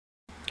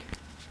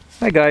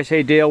Hi guys,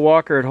 hey, Dale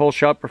Walker at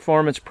Holeshot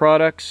Performance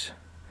Products.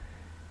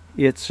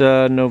 It's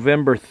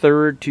November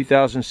 3rd,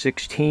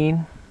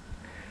 2016.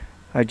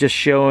 I'm just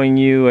showing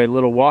you a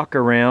little walk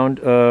around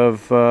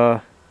of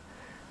the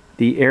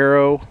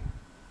Aero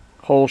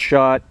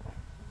Holeshot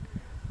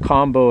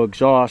combo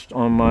exhaust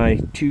on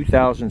my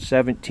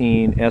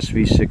 2017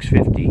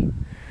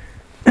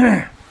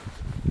 SV650.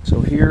 So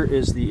here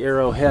is the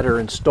Aero header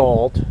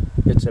installed.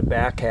 It's a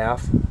back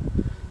half,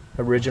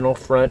 original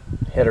front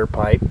header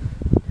pipe.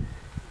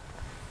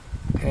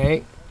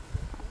 Okay,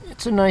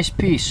 it's a nice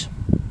piece,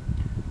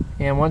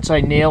 and once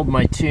I nailed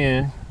my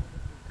tune,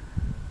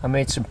 I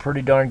made some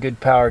pretty darn good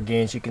power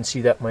gains. You can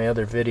see that in my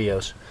other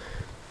videos.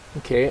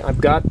 Okay,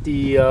 I've got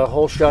the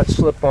Holeshot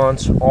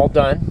slip-ons all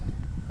done.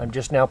 I'm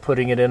just now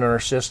putting it in our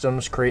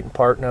systems, creating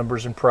part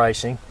numbers and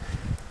pricing.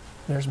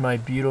 There's my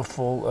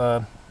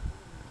beautiful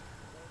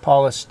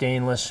polished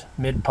stainless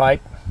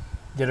mid-pipe.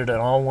 Did it in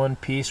all one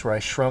piece where I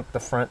shrunk the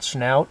front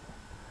snout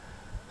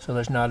so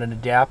there's not an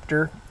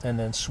adapter, and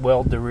then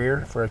swelled the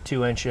rear for a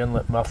 2-inch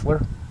inlet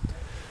muffler.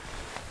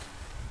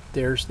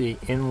 There's the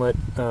inlet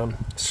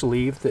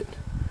sleeve that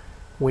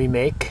we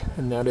make,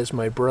 and that is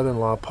my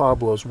brother-in-law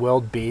Pablo's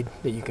weld bead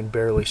that you can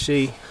barely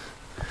see.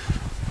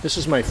 This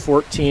is my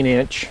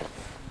 14-inch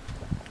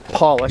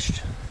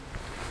polished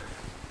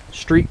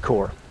street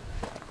core.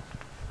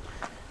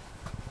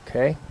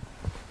 Okay,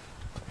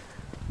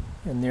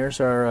 and there's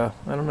our, I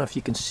don't know if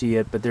you can see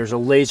it, but there's a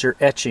laser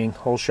etching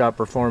Holeshot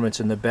Performance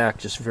in the back,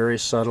 just very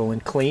subtle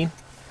and clean.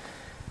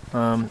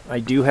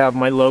 I do have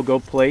my logo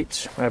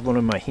plates. I have one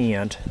in my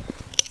hand.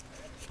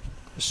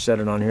 Just set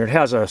it on here. It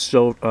has a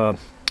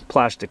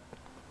plastic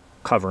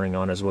covering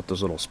on, is what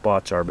those little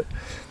spots are. But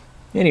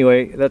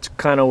anyway, that's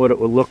kind of what it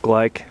would look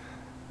like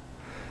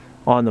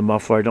on the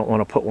muffler. I don't want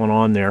to put one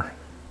on there.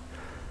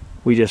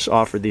 We just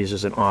offer these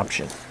as an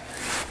option.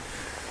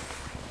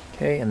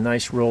 Okay, a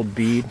nice rolled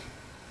bead.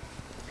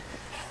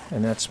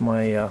 And that's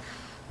my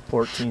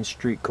 14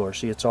 street core.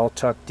 See, it's all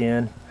tucked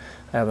in.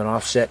 I have an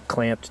offset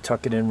clamp to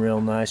tuck it in real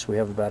nice. We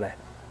have about a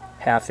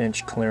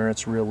 1/2-inch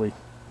clearance, really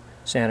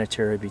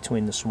sanitary,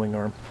 between the swing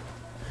arm.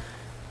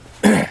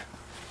 And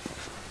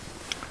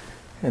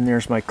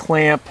there's my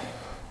clamp,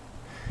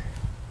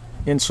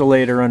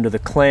 insulator under the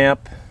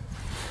clamp,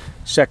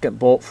 second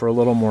bolt for a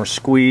little more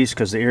squeeze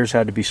because the ears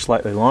had to be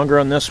slightly longer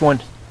on this one.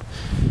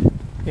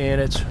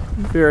 And it's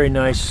very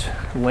nice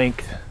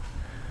length.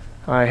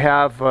 I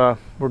have,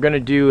 we're going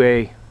to do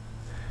a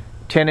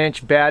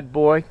 10-inch bad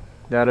boy.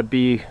 That'll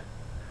be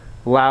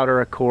louder,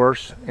 of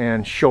course,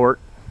 and short.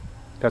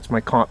 That's my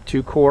Comp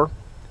 2 core.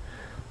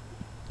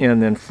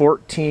 And then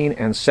 14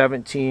 and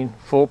 17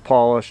 full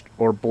polished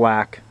or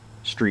black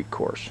street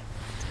cores.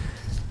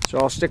 So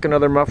I'll stick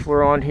another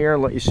muffler on here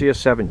and let you see a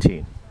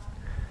 17.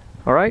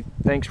 Alright,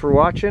 thanks for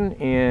watching,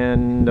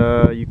 and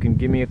you can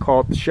give me a call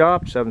at the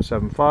shop,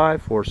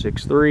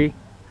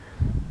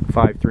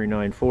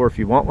 775-463-5394 if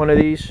you want one of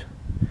these.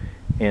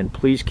 And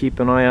please keep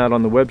an eye out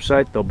on the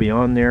website. They'll be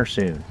on there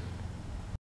soon.